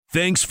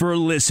Thanks for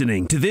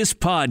listening to this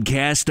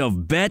podcast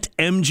of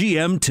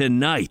BetMGM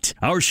Tonight.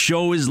 Our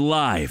show is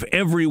live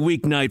every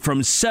weeknight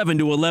from 7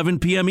 to 11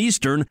 p.m.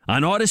 Eastern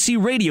on Odyssey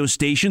radio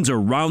stations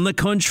around the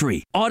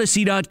country,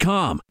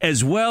 Odyssey.com,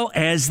 as well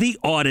as the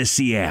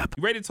Odyssey app.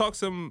 You ready to talk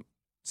some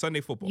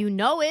Sunday football? You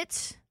know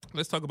it.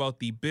 Let's talk about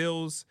the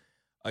Bills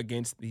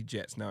against the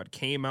Jets. Now, it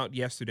came out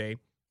yesterday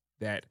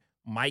that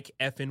Mike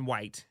effing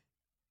White,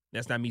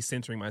 that's not me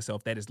censoring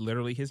myself, that is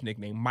literally his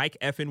nickname, Mike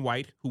effing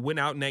White, who went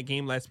out in that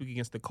game last week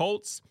against the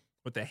Colts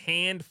with a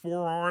hand,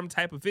 forearm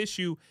type of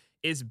issue,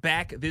 is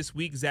back this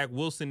week. Zach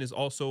Wilson is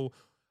also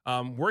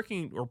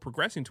working or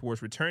progressing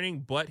towards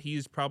returning, but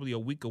he's probably a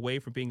week away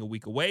from being a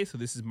week away, so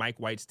this is Mike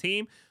White's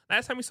team.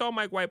 Last time we saw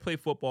Mike White play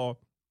football,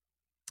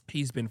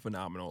 he's been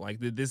phenomenal. Like,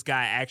 this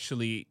guy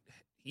actually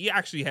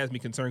has me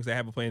concerned because I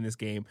haven't played in this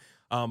game,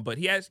 but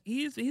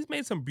he's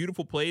made some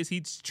beautiful plays.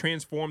 He's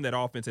transformed that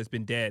offense that's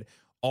been dead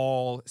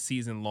all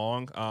season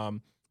long.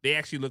 They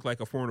actually look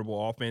like a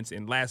formidable offense.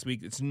 And last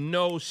week, it's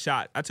no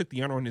shot. I took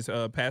the under on his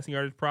passing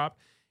yardage prop.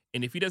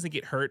 And if he doesn't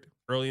get hurt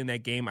early in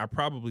that game, I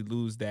probably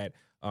lose that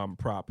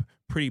prop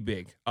pretty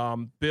big.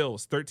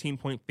 Bills,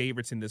 13-point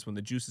favorites in this one.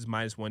 The juice is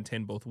minus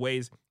 110 both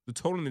ways. The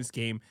total in this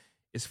game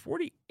is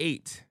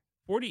 48.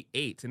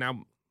 And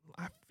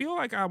I feel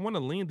like I want to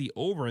lean the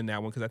over in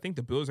that one because I think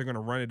the Bills are going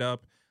to run it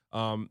up.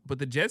 But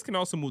the Jets can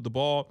also move the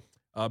ball.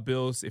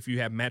 Bills, if you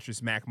have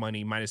Mattress Mac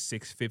money, minus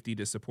 650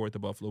 to support the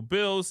Buffalo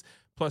Bills,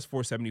 plus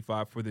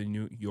 475 for the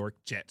New York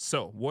Jets.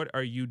 So what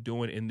are you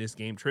doing in this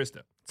game,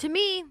 Trista? To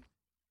me,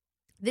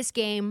 this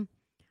game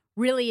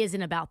really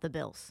isn't about the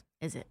Bills,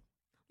 is it?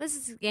 This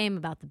is a game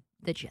about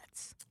the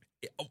Jets.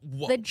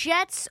 What? The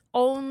Jets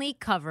only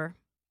cover.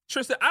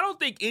 Trista, I don't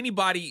think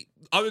anybody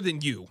other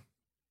than you,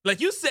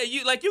 like you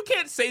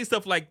can't say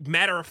stuff like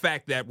matter of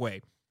fact that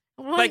way.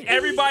 Like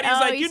everybody's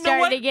like, you know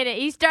what? He's starting to get it.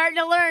 He's starting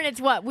to learn. It's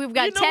what? We've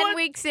got 10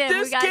 weeks in.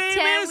 This we got game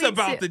 10 is weeks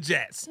about in. the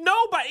Jets.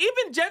 Nobody,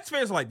 even Jets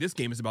fans are like, this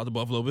game is about the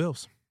Buffalo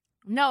Bills.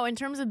 No, in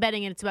terms of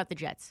betting it, it's about the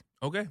Jets.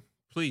 Okay.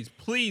 Please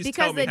because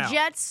tell me the how.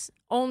 Jets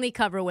only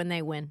cover when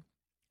they win,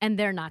 and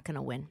they're not going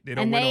to win. They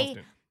don't win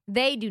often.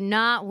 They do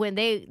not win.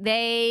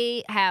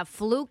 They have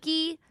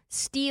fluky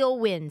steal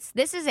wins.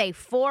 This is a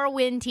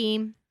 4-win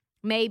team,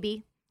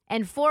 maybe,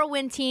 and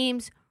 4-win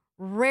teams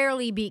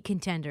rarely beat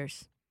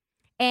contenders.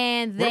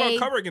 And what about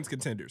cover against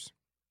contenders?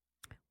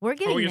 We're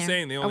getting you're there.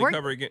 saying they only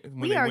cover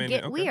when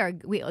they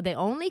win. They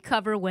only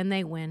cover when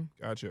they win.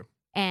 Gotcha.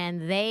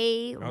 And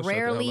they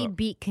rarely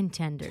beat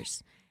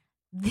contenders.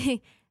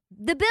 The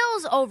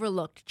Bills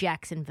overlooked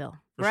Jacksonville,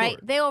 right? Sure.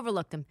 They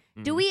overlooked them.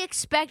 Mm-hmm. Do we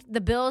expect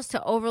the Bills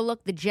to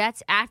overlook the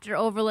Jets after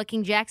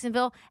overlooking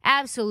Jacksonville?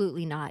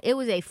 Absolutely not. It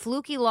was a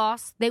fluky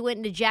loss. They went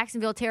into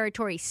Jacksonville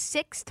territory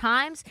 6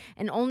 times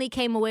and only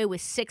came away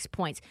with 6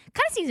 points.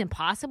 Kind of seems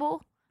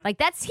impossible. Like,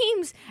 that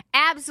seems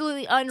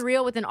absolutely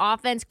unreal with an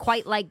offense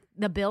quite like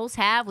the Bills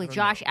have, with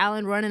Josh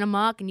Allen running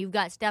amok, and you've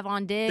got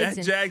Stephon Diggs.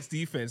 That Jags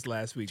defense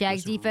last week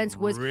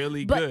was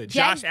really good.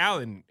 Josh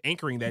Allen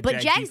anchoring that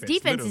Jags defense.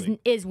 But Jags defense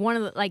is one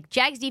of the, like,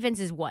 Jags defense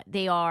is what?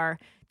 They are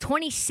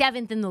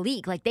 27th in the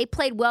league. Like, they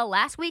played well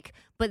last week,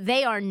 but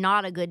they are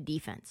not a good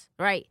defense,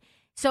 right?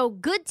 So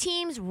good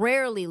teams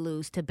rarely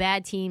lose to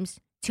bad teams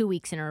 2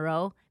 weeks in a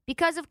row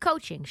because of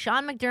coaching.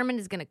 Sean McDermott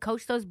is going to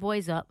coach those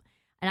boys up.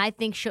 And I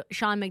think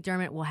Sean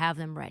McDermott will have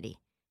them ready.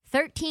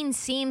 13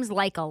 seems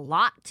like a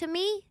lot to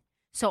me,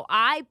 so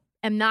I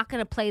am not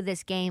going to play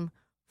this game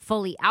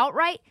fully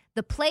outright.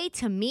 The play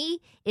to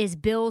me is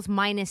Bills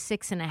minus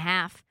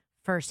 6.5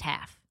 first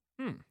half.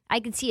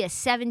 I can see a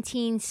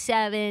 17-7,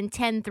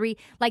 10-3.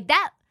 Like,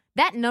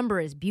 that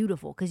number is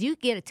beautiful because you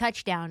get a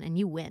touchdown and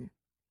you win.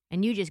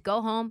 And you just go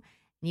home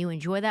and you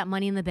enjoy that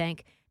money in the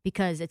bank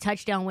because a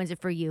touchdown wins it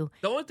for you.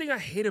 The only thing I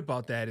hate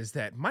about that is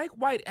that Mike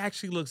White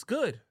actually looks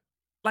good.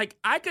 Like,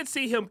 I could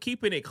see him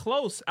keeping it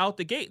close out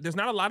the gate. There's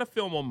not a lot of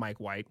film on Mike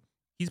White.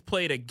 He's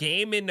played a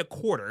game and a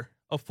quarter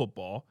of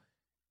football,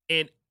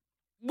 and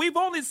we've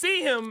only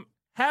seen him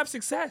have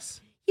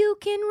success. You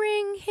can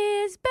ring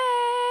his bell.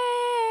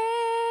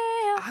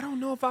 I don't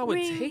know if I would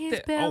take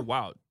that. Bell. Oh,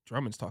 wow.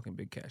 Drummond's talking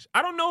big cash.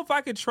 I don't know if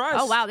I could trust.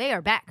 Oh, wow. They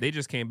are back. They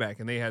just came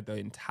back, and they had the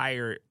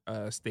entire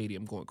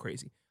stadium going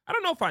crazy. I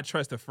don't know if I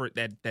trust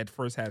that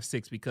first half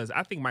 6 because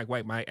I think Mike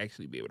White might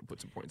actually be able to put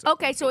some points up.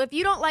 Okay, so if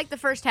you don't like the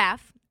first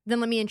half, then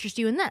let me interest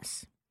you in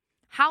this.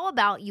 How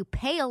about you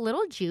pay a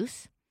little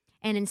juice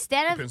and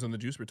instead of... Depends on the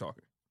juice we're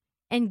talking.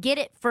 And get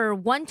it for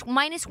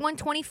minus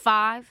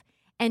 125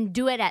 and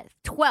do it at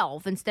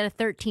 12 instead of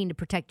 13 to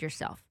protect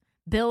yourself.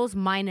 Bills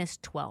minus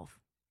 12.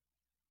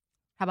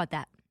 How about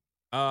that?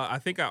 I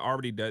think I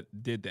already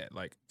did that.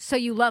 Like, so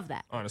you love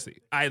that? Honestly.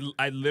 I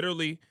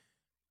literally...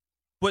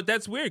 But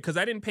that's weird because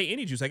I didn't pay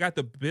any juice. I got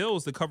the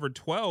Bills to cover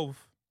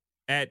 12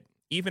 at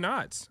even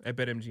odds at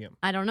BetMGM.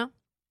 I don't know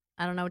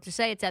what to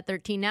say. It's at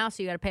 13 now,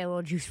 so you got to pay a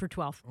little juice for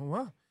 12. Oh,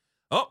 wow.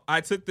 Oh,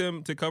 I took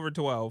them to cover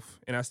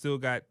 12, and I still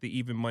got the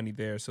even money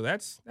there. So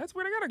that's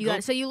where I got to go.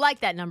 So you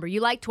like that number.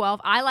 You like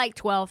 12. I like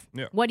 12.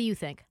 Yeah. What do you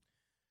think?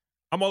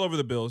 I'm all over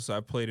the Bills.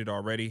 I've played it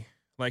already.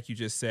 Like you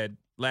just said,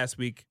 last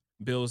week,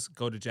 Bills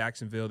go to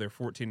Jacksonville. They're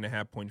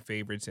 14.5-point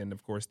favorites, and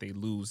of course they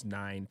lose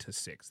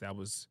 9-6. That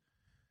was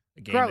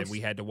a game that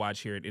we had to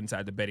watch here at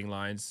Inside the Betting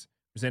Lines,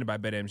 presented by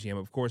BetMGM.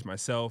 Of course,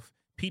 myself,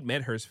 Pete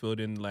Medhurst filled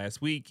in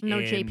last week. No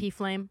JP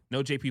Flame.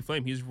 No JP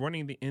Flame. He was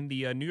running in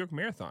the New York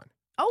Marathon.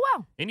 Oh,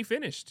 wow. And he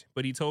finished,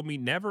 but he told me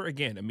never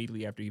again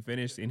immediately after he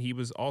finished, and he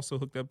was also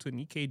hooked up to an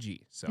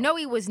EKG. So No,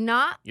 he was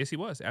not. yes, he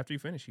was. After he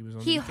finished, he was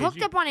on He the EKG.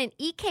 hooked up on an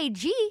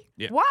EKG?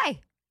 Yeah.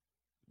 Why?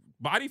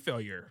 Body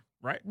failure,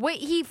 right? Wait,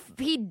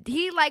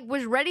 he like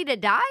was ready to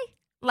die?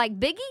 Like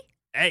Biggie?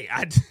 Hey,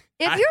 If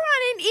you're on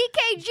an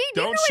EKG, do you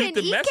know Don't what shoot an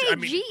the EKG messenger. I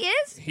mean,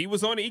 is? he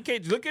was on the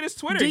EKG. Look at his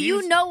Twitter. Do He you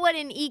was- know what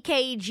an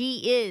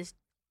EKG is?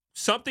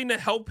 something to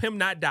help him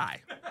not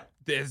die?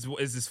 This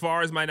is as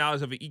far as my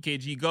knowledge of an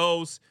EKG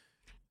goes.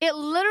 It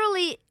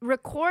literally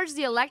records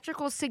the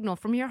electrical signal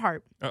from your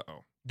heart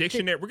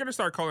Dictionary. We're gonna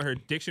start calling her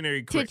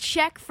Dictionary to Quick.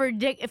 check for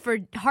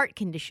heart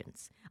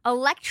conditions.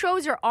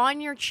 Electrodes are on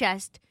your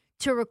chest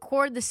to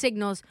record the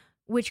signals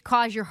which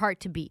cause your heart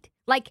to beat.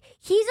 Like,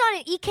 he's on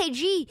an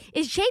EKG.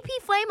 Is JP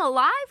Flame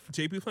alive?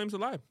 JP Flame's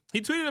alive.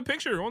 He tweeted a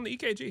picture on the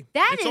EKG.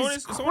 That it's is on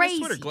his Twitter.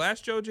 crazy. Glass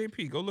Joe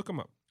JP. Go look him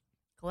up.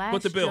 Glass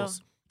But the Joe.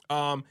 Bills.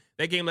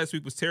 That game last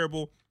week was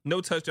terrible.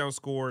 No touchdown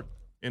scored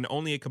and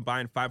only a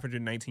combined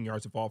 519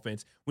 yards of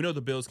offense. We know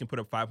the Bills can put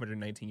up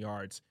 519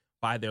 yards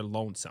by their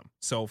lonesome.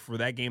 So for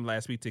that game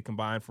last week to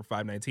combine for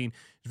 519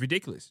 is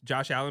ridiculous.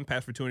 Josh Allen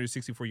passed for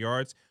 264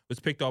 yards, was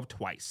picked off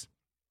twice.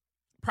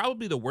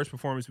 Probably the worst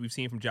performance we've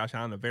seen from Josh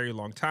Allen in a very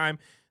long time.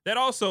 That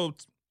also,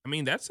 I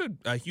mean, that's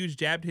a huge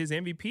jab to his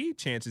MVP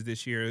chances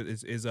this year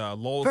is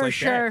lulls For like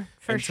sure, that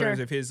for in sure.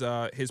 terms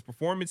of his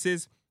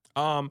performances.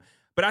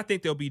 But I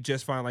think they'll be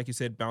just fine, like you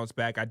said, bounce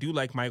back. I do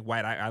like Mike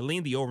White. I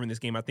lean the over in this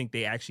game. I think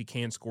they actually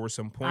can score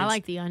some points. I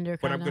like the under.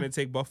 But I'm going to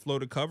take Buffalo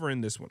to cover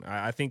in this one.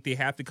 I think they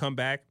have to come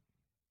back,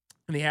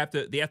 and they have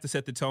to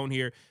set the tone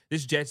here.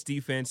 This Jets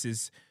defense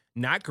is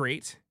not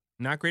great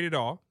at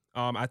all.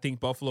 I think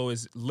Buffalo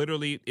is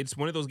literally, it's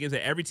one of those games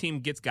that every team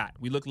gets got.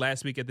 We looked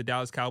last week at the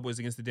Dallas Cowboys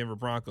against the Denver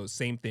Broncos.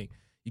 Same thing.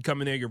 You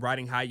come in there, you're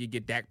riding high, you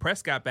get Dak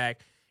Prescott back.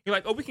 You're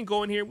like, oh, we can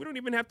go in here. We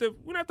don't have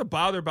to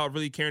bother about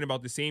really caring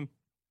about the team.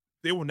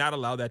 They will not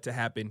allow that to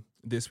happen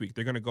this week.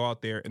 They're going to go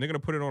out there and they're going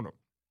to put it on them.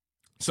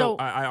 So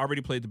I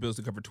already played the Bills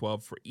to cover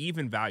 12 for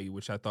even value,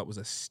 which I thought was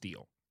a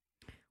steal.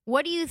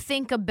 What do you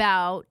think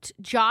about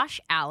Josh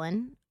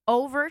Allen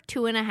over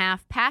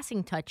 2.5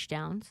 passing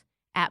touchdowns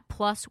at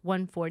plus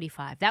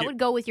 145? That would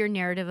go with your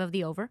narrative of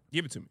the over.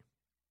 Give it to me.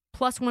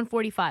 Plus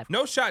 145.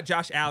 No shot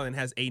Josh Allen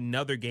has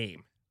another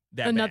game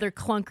Another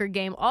clunker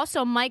game.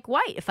 Also, Mike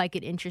White, if I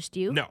could interest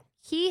you. No.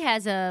 He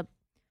has a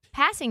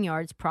passing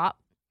yards prop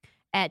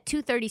at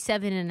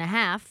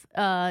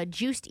 237.5,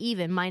 juiced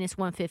even, minus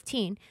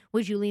 115.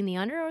 Would you lean the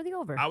under or the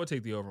over? I would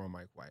take the over on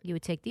Mike White. You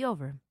would take the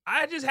over.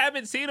 I just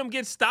haven't seen him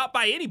get stopped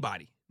by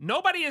anybody.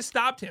 Nobody has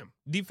stopped him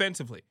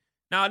defensively.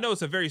 Now, I know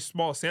it's a very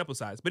small sample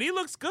size, but he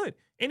looks good.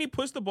 And he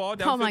puts the ball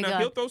down. Oh, my now, God.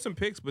 he'll throw some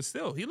picks, but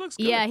still, he looks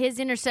good. Yeah, his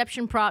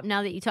interception prop,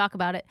 now that you talk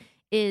about it,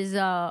 is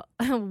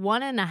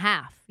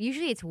 1.5.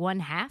 Usually it's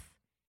 1/2.